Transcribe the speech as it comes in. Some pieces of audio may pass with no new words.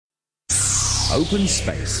Open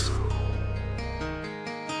Space.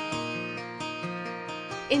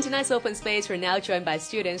 In tonight's Open Space, we're now joined by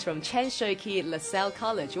students from Chan Sui Ki Salle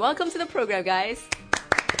College. Welcome to the program, guys.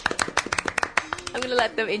 I'm going to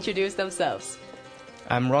let them introduce themselves.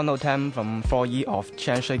 I'm Ronald Tam from 4E of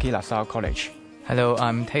Chan Sui Ki Salle College. Hello,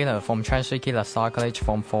 I'm Taylor from Chan Sui Ki Salle College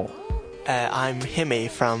Form 4. I'm Hime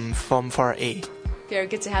from Form 4A. Very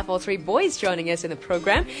good to have all three boys joining us in the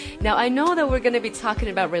program. Now, I know that we're going to be talking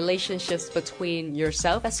about relationships between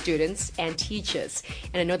yourself as students and teachers.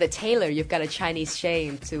 And I know that Taylor, you've got a Chinese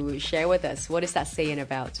saying to share with us. What is that saying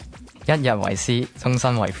about? 一日為師，終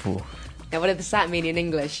身為父. Now, what does that mean in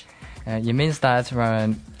English? It means that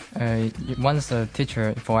once a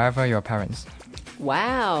teacher, forever your parents.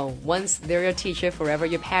 Wow. Once they're your teacher, forever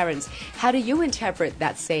your parents. How do you interpret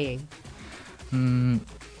that saying?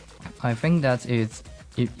 I think that it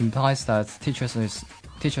implies that teachers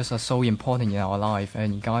are so important in our life,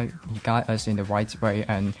 and guide us in the right way,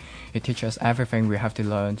 and it teaches us everything we have to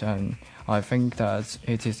learn. And I think that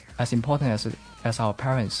it is as important as our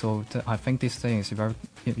parents. So I think this thing is very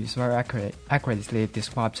accurately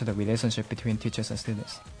describes the relationship between teachers and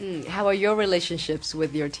students. How are your relationships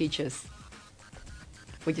with your teachers?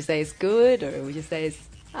 Would you say it's good, or would you say it's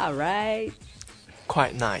all right?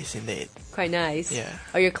 Quite nice indeed. Quite nice. Yeah.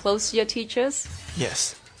 Are you close to your teachers?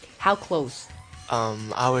 Yes. How close?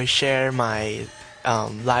 I will share my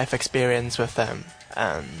life experience with them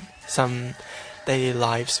and some daily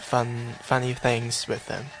lives, funny things with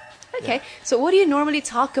them. Okay. Yeah. So what do you normally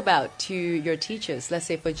talk about to your teachers, let's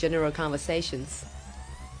say for general conversations?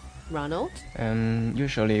 Ronald?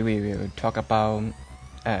 Usually we will talk about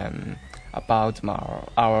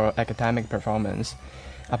our academic performance.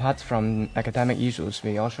 Apart from academic issues,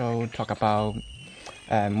 we also talk about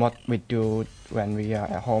what we do when we are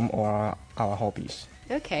at home or our hobbies.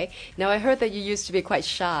 Okay. Now, I heard that you used to be quite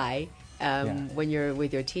shy when you're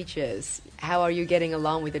with your teachers. How are you getting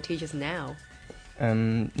along with your teachers now?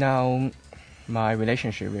 Now, my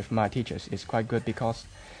relationship with my teachers is quite good because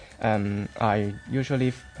I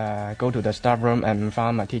usually go to the staff room and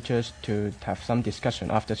find my teachers to have some discussion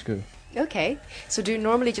after school. Okay. So do you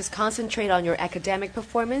normally just concentrate on your academic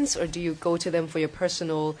performance, or do you go to them for your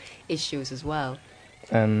personal issues as well?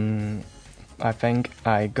 I think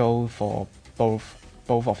I go for both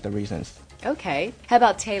of the reasons. Okay. How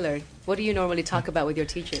about Taylor? What do you normally talk about with your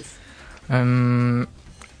teachers?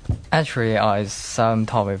 Actually, I seldom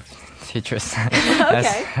talk with teachers.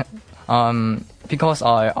 Okay. Because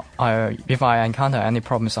if I encounter any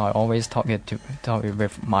problems, I always talk it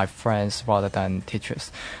with my friends rather than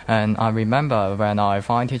teachers. And I remember when I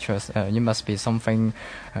find teachers, it must be something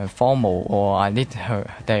formal, or I need her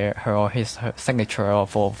or his signature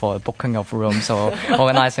for booking of rooms or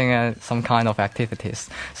organizing some kind of activities.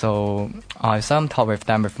 So I seldom talk with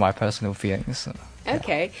them with my personal feelings.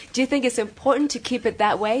 Okay. Do you think it's important to keep it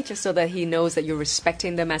that way, just so that he knows that you're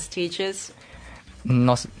respecting them as teachers?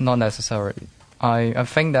 Not necessarily. I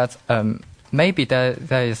think that maybe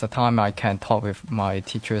there is a time I can talk with my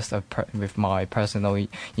teachers with my personal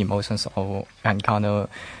emotions or encounter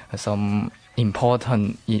some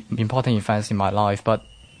important events in my life, but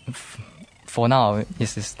for now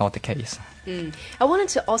this is not the case. I wanted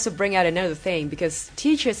to also bring out another thing, because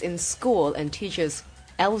teachers in school and teachers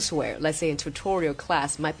elsewhere, let's say in tutorial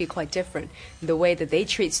class, might be quite different. The way that they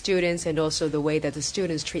treat students and also the way that the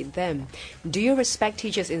students treat them. Do you respect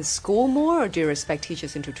teachers in school more, or do you respect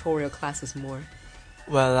teachers in tutorial classes more?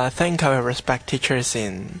 Well, I think I will respect teachers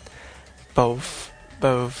in both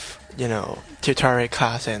tutorial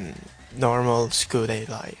class and normal school day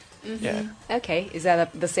life. Mm-hmm. Yeah. Okay. Is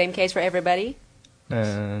that the same case for everybody?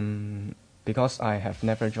 Because I have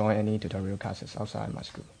never joined any tutorial classes outside my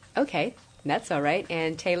school. Okay. That's all right.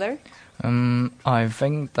 And Taylor? I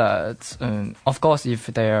think that, of course, if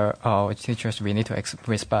they're our teachers, we need to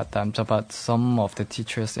respect them. But some of the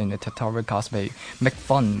teachers in the tutorial class may make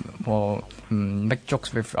fun or make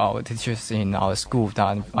jokes with our teachers in our school.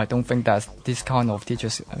 Then I don't think that this kind of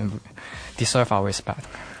teachers deserve our respect.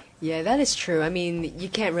 Yeah, that is true. I mean, you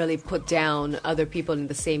can't really put down other people in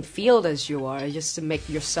the same field as you are just to make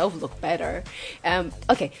yourself look better.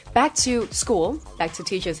 Okay, back to school, back to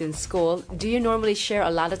teachers in school. Do you normally share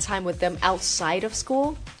a lot of time with them outside of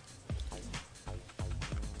school?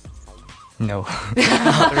 No.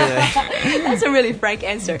 Really? That's a really frank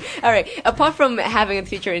answer. All right, apart from having a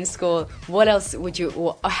teacher in school, what else would you,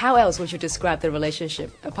 or how else would you describe the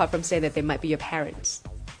relationship, apart from saying that they might be your parents?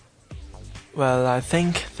 Well, I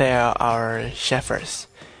think they are our chefs.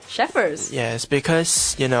 Chefs? Yes,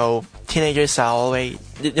 because teenagers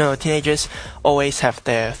always have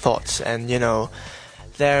their thoughts, and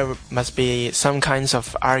there must be some kinds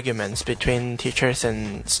of arguments between teachers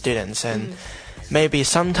and students, and maybe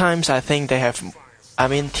sometimes I think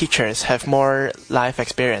teachers have more life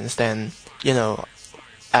experience than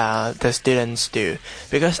the students do,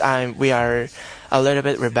 because we are a little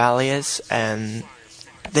bit rebellious, and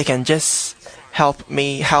they can just help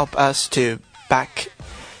us to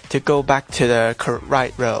go back to the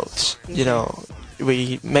right roads.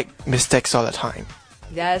 We make mistakes all the time.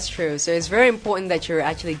 That's true. So it's very important that you're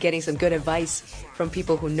actually getting some good advice from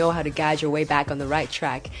people who know how to guide your way back on the right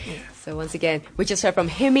track. Yeah. So once again, we just heard from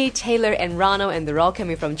Himi, Taylor, and Rano, and they're all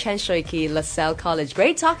coming from Chan Sui Ki, Salle College.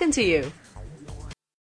 Great talking to you.